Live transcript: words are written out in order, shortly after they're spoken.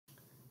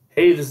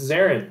Hey, this is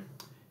Aaron.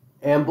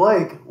 And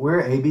Blake,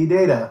 we're AB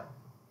Data.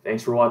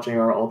 Thanks for watching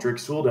our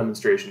Alteryx tool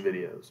demonstration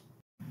videos.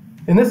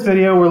 In this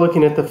video, we're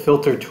looking at the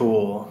filter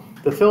tool.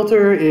 The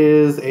filter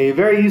is a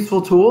very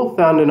useful tool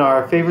found in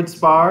our favorites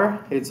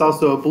bar. It's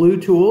also a blue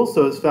tool,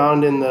 so it's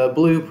found in the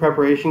blue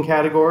preparation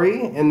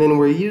category. And then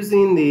we're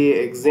using the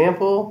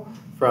example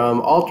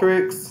from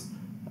Alteryx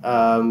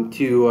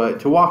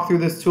to walk through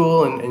this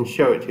tool and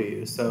show it to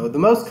you. So the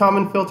most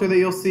common filter that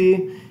you'll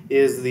see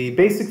is the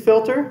basic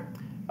filter.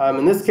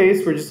 In this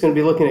case, we're just going to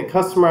be looking at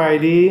customer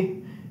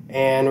ID,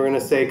 and we're going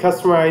to say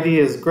customer ID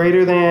is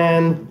greater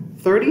than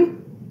 30.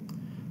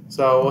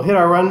 So we'll hit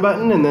our run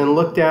button and then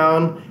look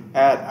down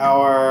at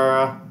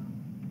our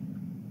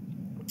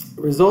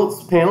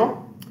results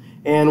panel,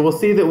 and we'll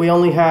see that we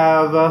only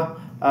have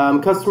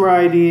customer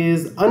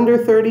IDs under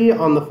 30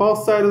 on the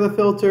false side of the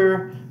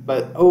filter,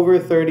 but over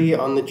 30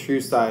 on the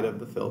true side of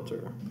the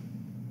filter.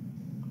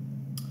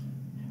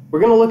 We're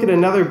going to look at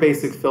another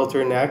basic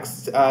filter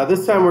next.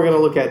 This time we're going to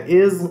look at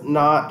is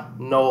not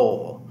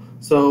null.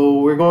 So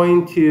we're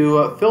going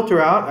to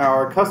filter out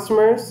our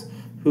customers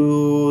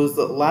whose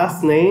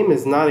last name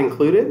is not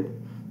included.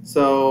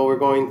 So we're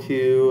going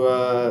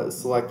to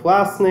select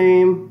last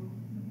name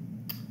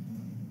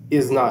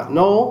is not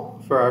null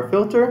for our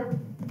filter.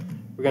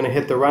 We're going to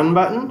hit the run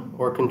button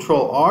or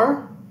Control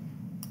R.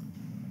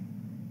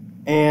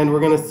 And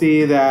we're going to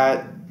see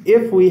that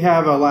if we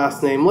have a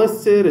last name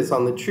listed, it's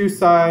on the true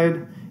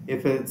side.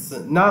 If it's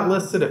not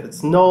listed, if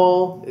it's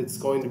null, it's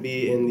going to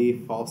be in the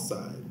false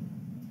side.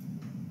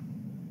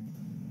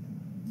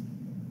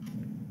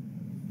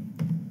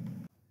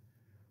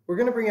 We're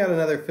going to bring out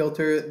another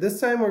filter. This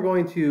time we're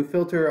going to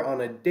filter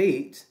on a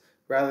date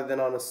rather than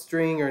on a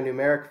string or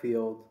numeric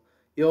field.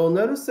 You'll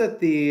notice that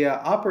the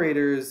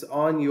operators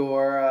on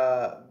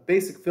your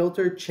basic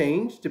filter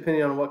change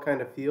depending on what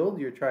kind of field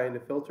you're trying to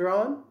filter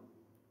on.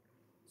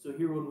 So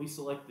here when we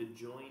select the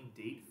join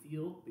date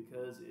field,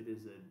 because it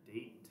is a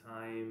date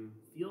time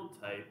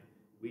field type,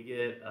 we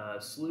get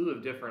a slew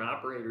of different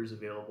operators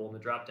available in the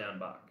drop-down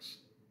box.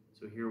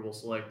 So here we'll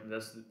select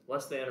this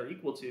less than or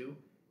equal to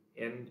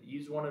and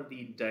use one of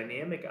the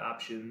dynamic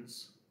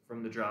options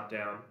from the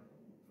drop-down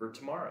for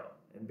tomorrow.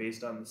 And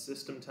based on the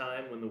system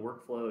time when the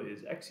workflow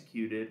is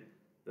executed,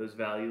 those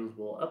values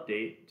will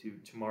update to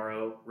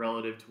tomorrow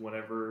relative to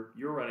whenever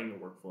you're running the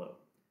workflow.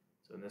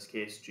 So in this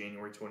case,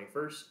 January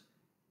 21st,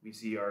 we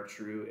see our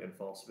true and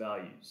false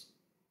values.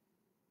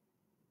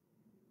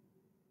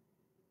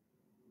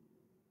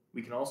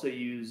 We can also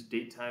use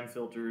date-time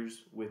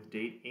filters with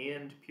date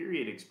and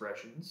period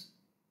expressions.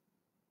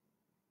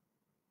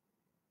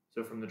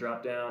 So from the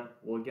drop-down,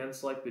 we'll again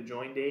select the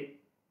join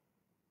date.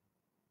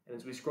 And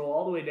as we scroll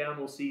all the way down,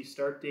 we'll see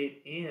start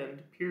date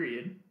and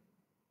period.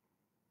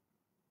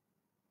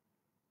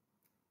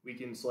 We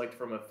can select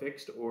from a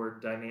fixed or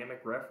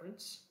dynamic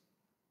reference.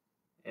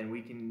 And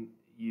we can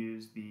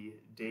use the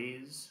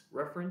days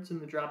reference in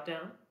the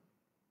drop-down,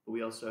 but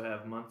we also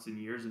have months and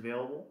years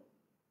available,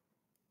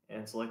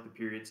 and select the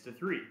periods to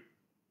 3.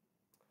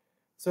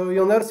 So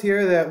you'll notice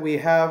here that we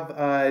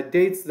have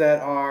dates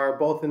that are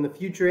both in the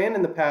future and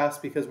in the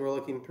past because we're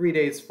looking 3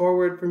 days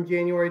forward from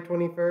January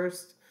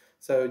 21st.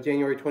 So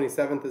January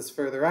 27th is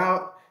further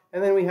out,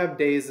 and then we have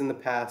days in the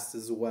past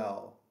as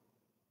well.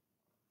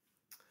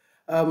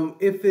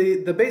 If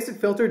the basic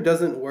filter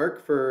doesn't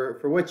work for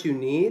what you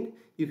need,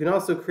 you can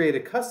also create a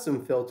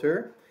custom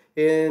filter.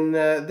 In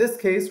this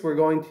case, we're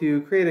going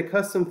to create a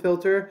custom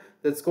filter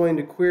that's going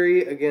to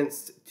query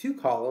against 2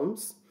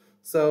 columns.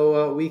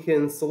 So we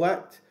can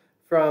select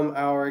from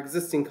our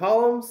existing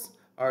columns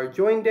our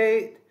join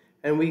date,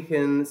 and we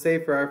can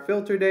say for our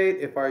filter date,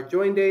 if our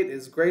join date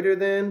is greater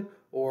than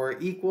or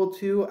equal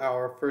to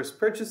our first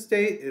purchase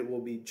date, it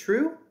will be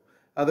true.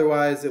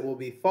 Otherwise, it will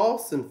be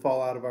false and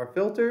fall out of our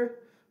filter.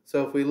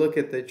 So if we look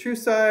at the true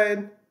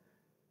side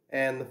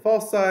and the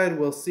false side,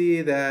 we'll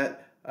see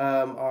that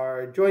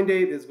our join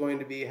date is going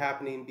to be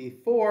happening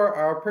before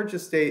our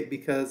purchase date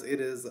because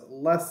it is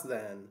less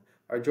than.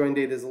 Our join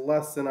date is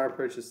less than our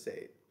purchase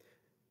date.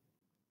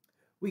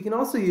 We can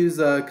also use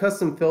a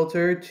custom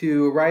filter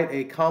to write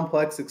a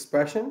complex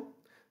expression.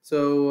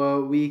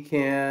 So we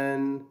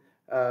can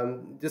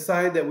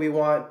decide that we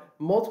want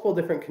multiple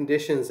different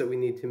conditions that we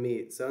need to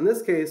meet. So in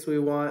this case, we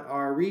want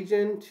our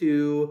region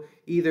to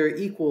either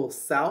equal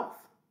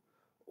south,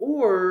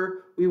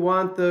 or we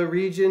want the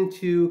region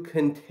to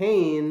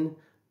contain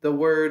the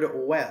word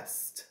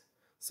west.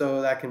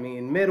 So that can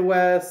mean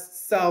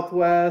Midwest,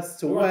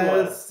 Southwest,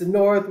 West,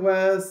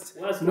 Northwest,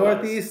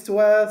 Northeast,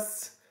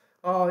 West.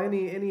 Oh,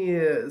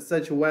 any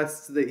such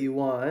west that you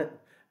want.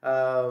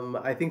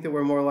 I think that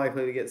we're more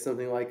likely to get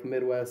something like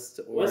Midwest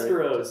or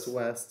Westeros. Just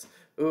West.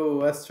 Ooh,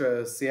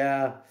 Westeros,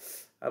 yeah.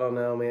 I don't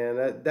know, man.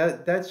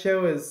 That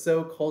show is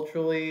so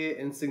culturally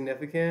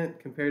insignificant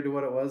compared to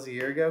what it was a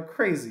year ago.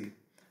 Crazy.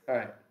 All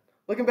right.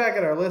 Looking back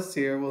at our list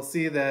here, we'll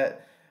see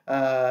that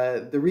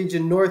the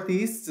region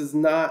Northeast does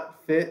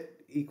not fit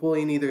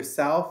equaling either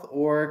South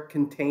or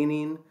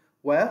containing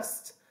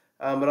West.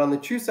 But on the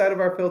true side of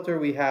our filter,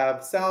 we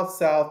have South,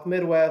 South,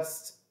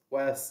 Midwest,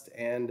 West,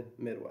 and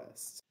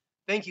Midwest.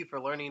 Thank you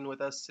for learning with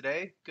us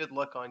today. Good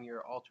luck on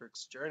your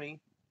Alteryx journey.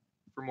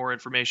 For more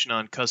information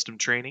on custom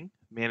training,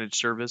 managed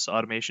service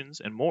automations,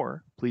 and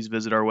more, please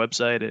visit our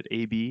website at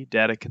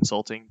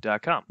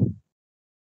abdataconsulting.com.